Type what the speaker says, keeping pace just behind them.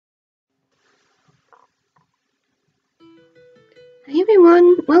Hi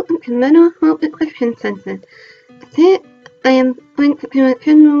everyone, welcome to Meadow Hope Equestrian Centre. Today I am going to do a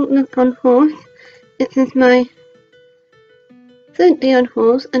general look on horse. This is my third day on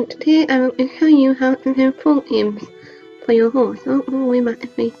horse, and today I will show you how to do foal aims for your horse. Oh, way back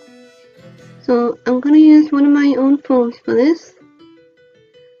at me. So I'm going to use one of my own foals for this,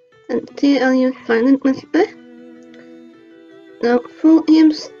 and today I'll use Silent Whisper. Now foal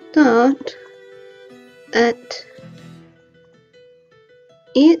aims start at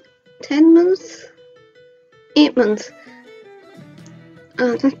 8 months.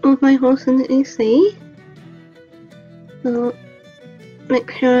 I'll just move my horse in the AC. So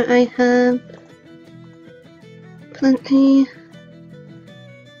make sure I have plenty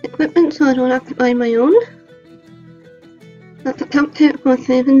equipment so I don't have to buy my own. That's a top tip for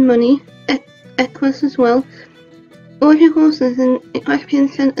saving money. Equus as well. All your horses in equestrian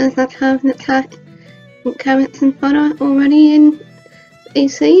centres that have the tack and carrots and fodder already in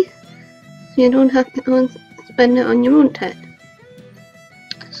AC, so you don't have to go and spend it on your own tech.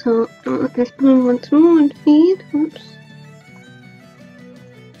 So I'll just move once more and feed. Oops.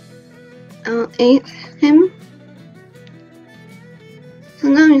 I'll ate him. So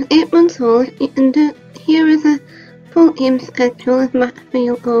now he's 8 months old. You can do, here is a full aim schedule as matter for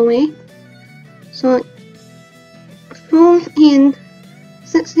your Galway. So falls in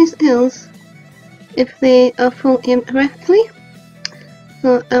 60 skills if they are full aim correctly.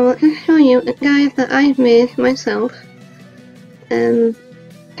 So I will just show you the guides that I've made myself to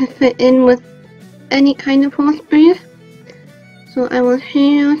fit in with any kind of horse breed. So I will show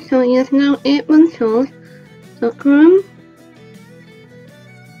you, so he is now 8 months old. So groom,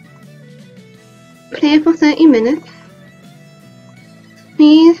 play for 30 minutes,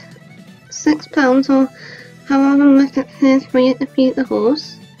 feed £6 or however much it says for you to feed the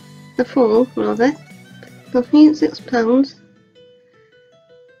horse, the foal rather. So feed £6.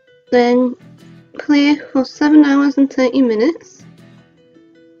 Then play for 7 hours and 30 minutes,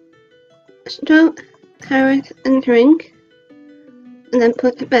 stroke, carrot and drink, and then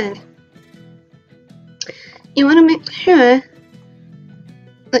put to bed. You want to make sure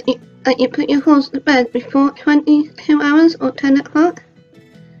that you put your horse to bed before 22 hours or 10 o'clock,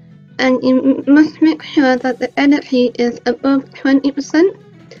 and you must make sure that the energy is above 20%.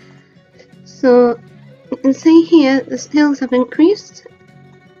 So you can see here the skills have increased.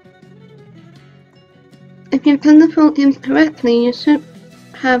 If you've done the full aims correctly, you should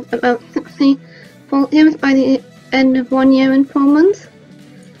have about 60 full aims by the end of 1 year and 4 months.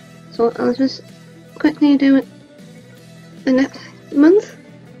 So I'll just quickly do it the next month.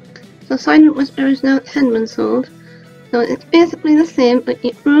 So Silent Whisper is now 10 months old. So it's basically the same, but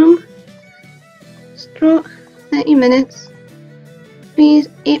you groom, stroke 30 minutes, feed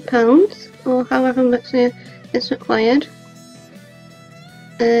 £8 or however much is required.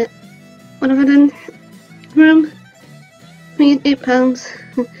 What have I done? Groom, feed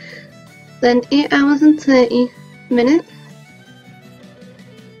 £8, then 8 hours and 30 minutes,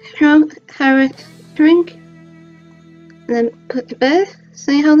 stroke, carrot, drink, and then put to bed.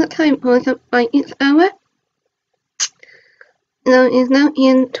 See how the time goes up by each hour. Now he's now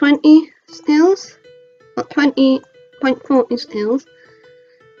in 20 skills, or 20.40 skills,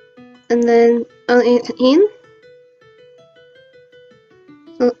 and then I'll 18.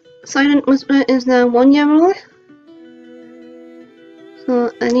 So Silent Whisper is now 1 year old.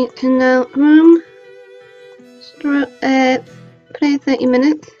 So I need to now groom, play 30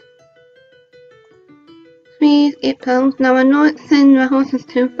 minutes, feed £8. Now I know it's saying my horse is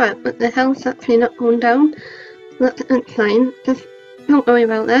too fat, but the health's actually not going down, so that's a good sign. Just don't worry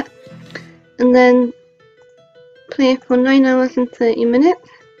about that. And then play for 9 hours and 30 minutes.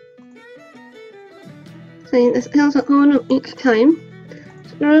 See, the skills are going up each time.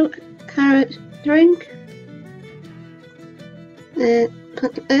 Stroke, carrot, drink,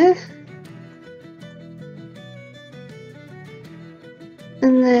 put to bed,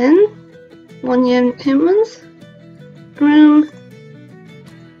 and then 1 year and 2 months, groom,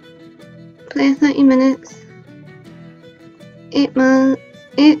 play 30 minutes, 8 months,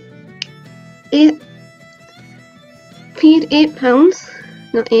 feed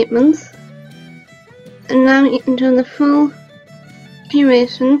 £8, not 8 months, and now you can do the full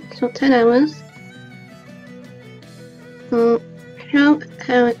duration, so 10 hours. So stroke,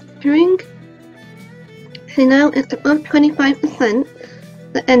 carrot, drink. See, now it's above 25%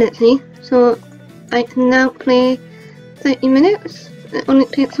 the energy, so I can now play 30 minutes. It only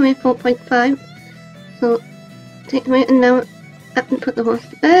takes away 4.5, so take away, and now I can put the horse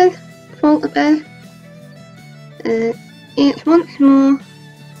to bed, fall to bed, eat once more.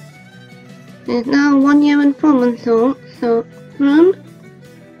 It's now 1 year and 4 months old, so room.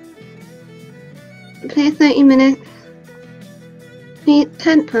 Play 30 minutes. Pay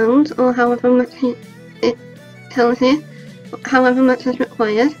 £10 or however much it tells you, however much is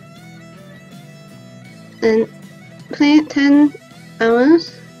required. Then play 10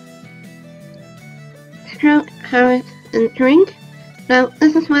 hours. Stroke, carrot and drink. Now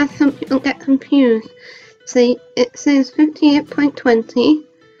this is where some people get confused. See, it says 58.20.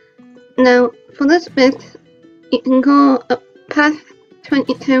 Now for this bit you can go up past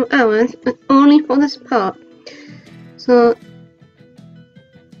 22 hours, but only for this part. So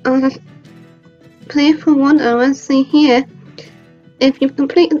I'll just play for 1 hour. See here, if you've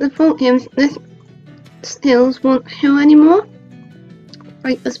completed the full games, this skills won't show anymore.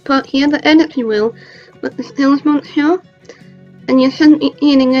 Like this part here, the energy will, but the skills won't show. And you shouldn't be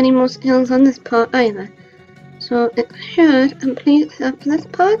gaining any more skills on this part either. So it should complete after this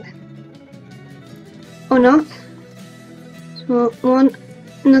part. Or not. So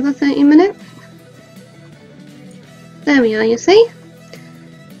another 30 minutes. There we are, you see?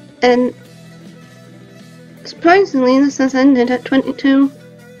 And surprisingly this has ended at 22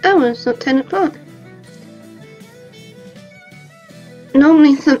 hours, so 10 o'clock.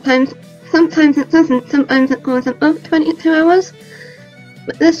 Normally sometimes it doesn't, sometimes it goes above 22 hours,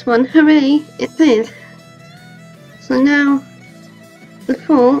 but this one, hooray, it did. So now,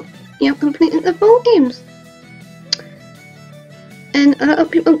 you've completed the full games. And a lot of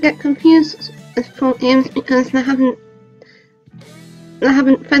people get confused with full games because they haven't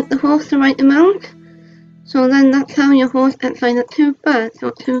fed the horse the right amount. So then that's how your horse gets either too fat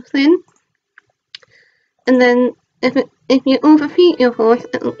or too thin. And then if you overfeed your horse,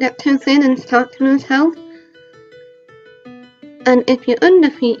 it'll get too thin and start to lose health. And if you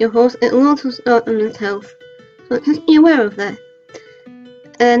underfeed your horse, it'll also start to lose health. So just be aware of that.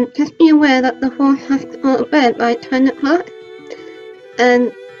 And just be aware that the horse has to go to bed by 10 o'clock.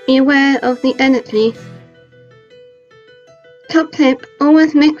 And be aware of the energy. Top tip,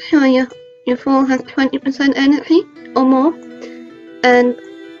 always make sure your foal has 20% energy or more. And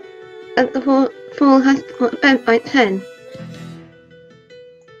that the foal has to go to bed by 10.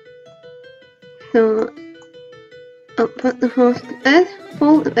 So I'll put the horse to bed,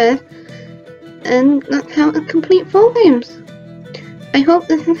 foal to bed, and that's how to complete full games. I hope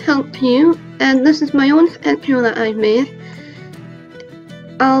this has helped you, and this is my own schedule that I've made.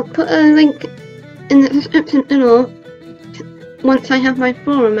 I'll put a link in the description below once I have my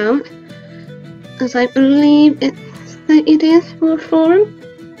forum out, as I believe it's 30 days for a forum,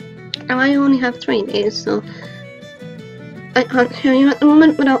 and I only have 3 days, so I can't show you at the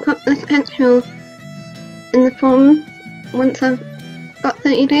moment, but I'll put the schedule in the forum once I've got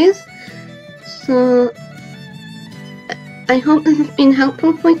 30 days. So I hope this has been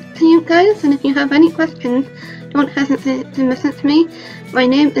helpful to you guys, and if you have any questions, don't hesitate to message me. My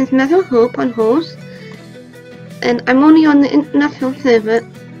name is Meadow Hope on horse, and I'm only on the international server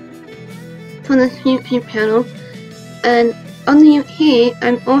for this YouTube channel, and on the UK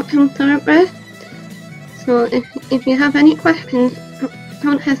I'm Autumn Thoroughbred. So if you have any questions,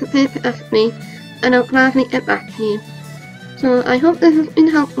 don't hesitate to ask me, and I'll gladly get back to you. So I hope this has been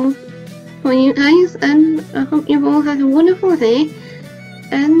helpful for you guys, and I hope you've all had a wonderful day,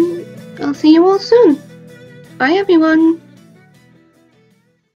 and I'll see you all soon. Bye everyone!